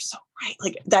God, you're so right.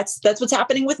 Like that's what's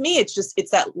happening with me. It's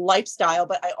that lifestyle.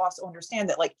 But I also understand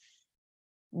that like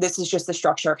this is just the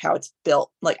structure of how it's built.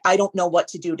 Like I don't know what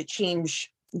to do to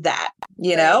change that,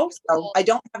 right. So Well, I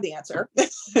don't have the answer.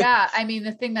 yeah. I mean,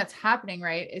 the thing that's happening,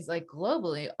 right, is like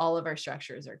globally, all of our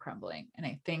structures are crumbling. And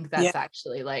I think Yeah, that's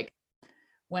actually like,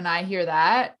 when I hear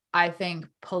that, I think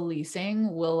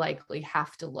policing will likely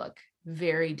have to look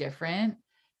very different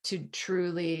to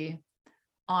truly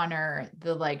honor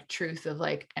the like truth of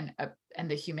like and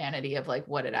the humanity of like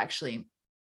what it actually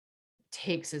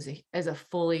takes as a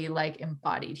fully like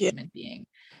embodied yeah, human being.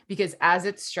 Because as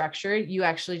it's structured, you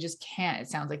actually just can't, it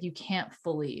sounds like you can't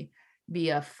fully be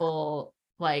a full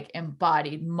like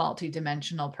embodied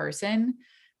multidimensional person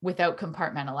without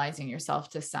compartmentalizing yourself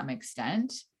to some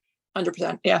extent,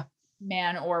 100%. Yeah,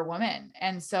 man or woman.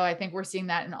 And so I think we're seeing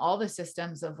that in all the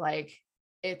systems of like,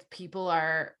 if people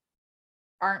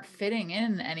aren't fitting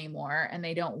in anymore and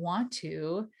they don't want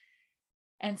to.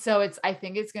 And so I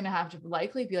think it's going to have to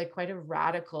likely be like quite a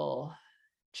radical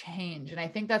change. And I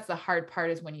think that's the hard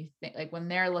part, is when you think like when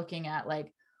they're looking at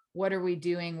like, what are we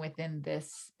doing within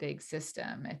this big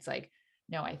system? It's like,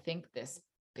 no, I think this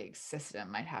big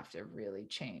system might have to really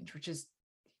change, which is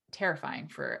terrifying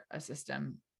for a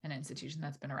system, an institution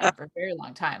that's been uh, around for a very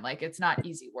long time. Like it's not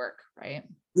easy work, right?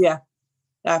 yeah,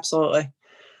 absolutely.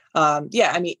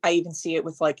 Yeah, I mean, I even see it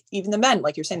with like even the men,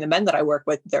 like you're saying, the men that I work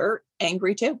with, they're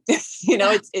angry too.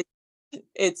 Yeah.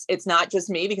 It's not just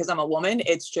me because I'm a woman.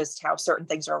 It's just how certain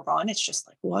things are run. It's just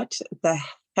like, what the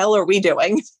hell are we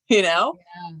doing? You know?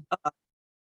 Yeah. Yeah,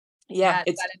 Yeah.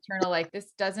 It's that internal, like, this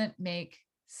doesn't make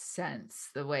sense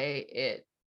the way it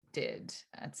did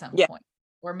at some yeah, point.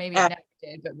 Or maybe it a- never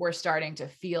did, but we're starting to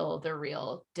feel the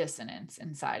real dissonance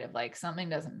inside of like something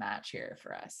doesn't match here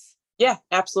for us. yeah,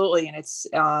 absolutely. And it's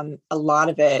a lot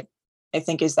of it, I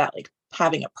think, is that like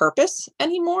having a purpose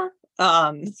anymore.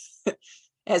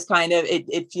 Has kind of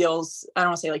it feels, I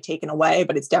don't want to say like taken away,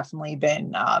 but it's definitely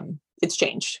been it's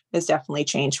changed. It's definitely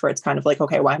changed where it's kind of like,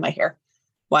 okay, why am I here?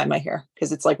 Why am I here?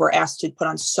 Because it's like we're asked to put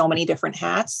on so many different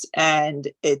hats, and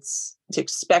it's to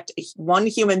expect one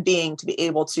human being to be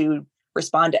able to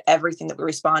respond to everything that we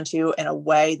respond to in a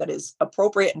way that is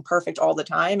appropriate and perfect all the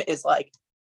time is like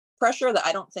pressure that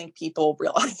I don't think people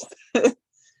realize,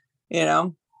 you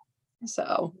know?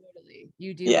 So, Totally.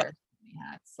 You do yeah, wear so many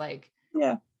hats. Like,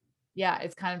 yeah, yeah,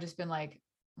 it's kind of just been like,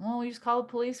 well, we just call the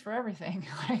police for everything.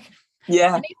 Like yeah,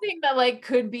 anything that like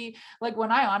could be like,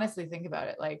 when I honestly think about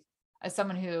it, like as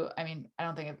someone who, I mean, I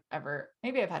don't think I've ever,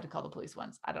 maybe I've had to call the police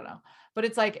once. I don't know. But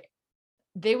it's like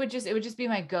it would just be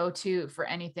my go-to for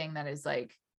anything that is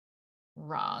like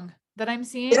wrong that I'm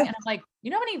seeing. yeah, And I'm like, you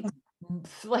know how many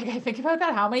like, I think about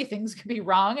that, how many things could be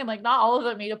wrong, and like, not all of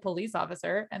them need a police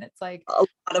officer. And it's like, A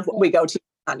lot of what we go to,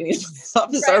 not need a police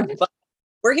officer, right. but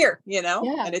we're here, Yeah.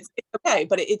 and it's okay.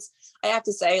 But it's, I have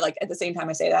to say, like, at the same time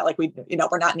I say that, like,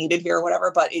 we're not needed here or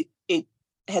whatever, but it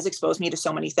has exposed me to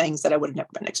so many things that I would have never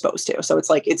been exposed to. So it's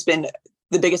like, it's been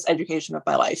the biggest education of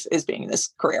my life is being in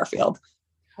this career field.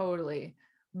 Totally.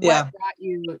 Yeah. What brought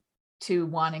you to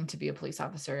wanting to be a police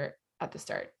officer at the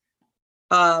start?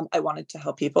 I wanted to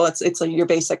help people. It's like your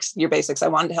basics. I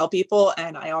wanted to help people.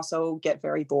 And I also get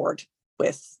very bored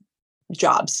with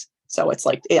jobs. So it's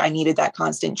like, I needed that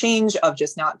constant change of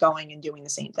just not going and doing the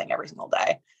same thing every single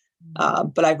day.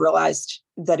 But I've realized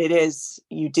that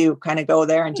you do kind of go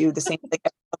there and do the same thing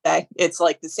every day. It's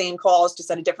like the same calls, just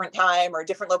at a different time or a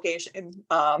different location.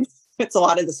 It's a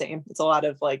lot of the same. It's a lot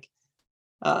of like,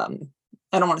 I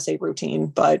don't want to say routine,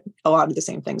 but a lot of the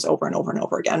same things over and over and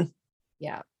over again.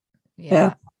 Yeah.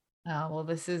 Yeah. Yeah. Well,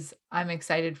 I'm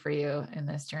excited for you in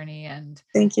this journey, and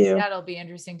Thank you. yeah, it'll be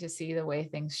interesting to see the way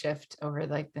things shift over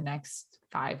like the next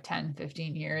 5, 10,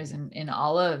 15 years, and in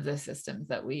all of the systems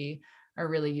that we are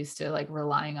really used to like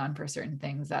relying on for certain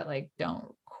things that like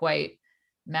don't quite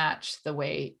match the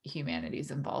way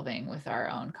humanity's evolving with our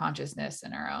own consciousness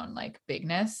and our own like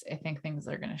bigness. I think things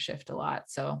are going to shift a lot.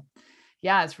 So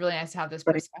yeah, it's really nice to have this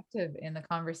Right. perspective in the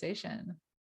conversation.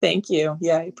 Thank you.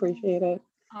 Yeah, I appreciate it.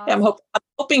 Yeah, Awesome. I'm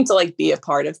hoping to like be a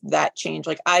part of that change.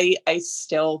 Like I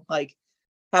still like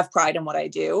have pride in what I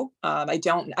do.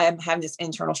 I'm having this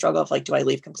internal struggle of like, do I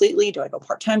leave completely? Do I go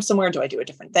part-time somewhere? Do I do a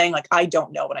different thing? Like, I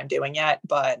don't know what I'm doing yet,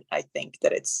 but I think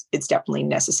that it's definitely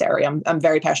necessary. I'm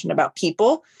very passionate about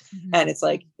people. And it's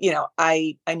like,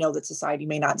 I know that society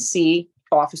may not see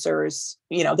officers,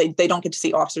 they don't get to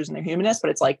see officers in their humanness,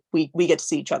 but it's like, we get to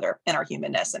see each other in our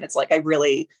humanness. And it's like, I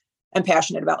really am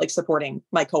passionate about like supporting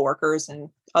my coworkers and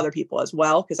other people as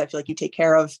well. Cause I feel like you take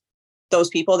care of those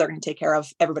people, they're going to take care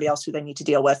of everybody else who they need to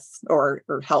deal with or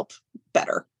help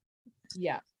better.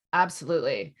 Yeah,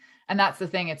 absolutely. And that's the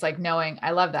thing. It's like knowing,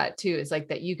 I love that too. It's like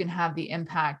that you can have the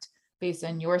impact based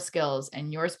on your skills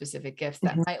and your specific gifts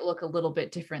that might look a little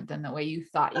bit different than the way you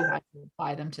thought you had to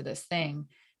apply them to this thing.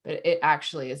 But it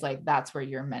actually is like, that's where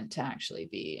you're meant to actually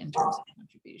be in terms of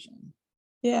contribution.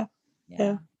 Yeah. Yeah.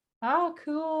 Yeah. Oh,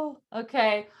 cool.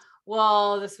 Okay.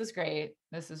 Well, this was great.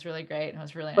 This was really great. And it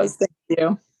was really nice Thank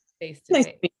you. face to Nice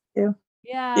to face. meet you.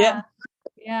 Yeah. Yeah.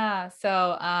 Yeah.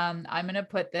 So I'm gonna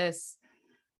put this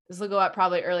will go up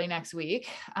probably early next week.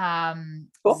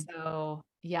 Cool. So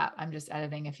yeah, I'm just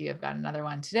editing if you have got another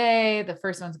one today. The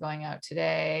first one's going out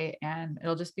today, and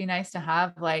it'll just be nice to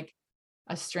have like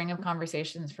a string of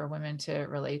conversations for women to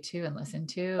relate to and listen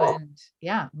to. Cool. And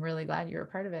yeah, I'm really glad you're a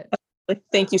part of it.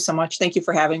 Thank you so much. Thank you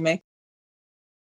for having me.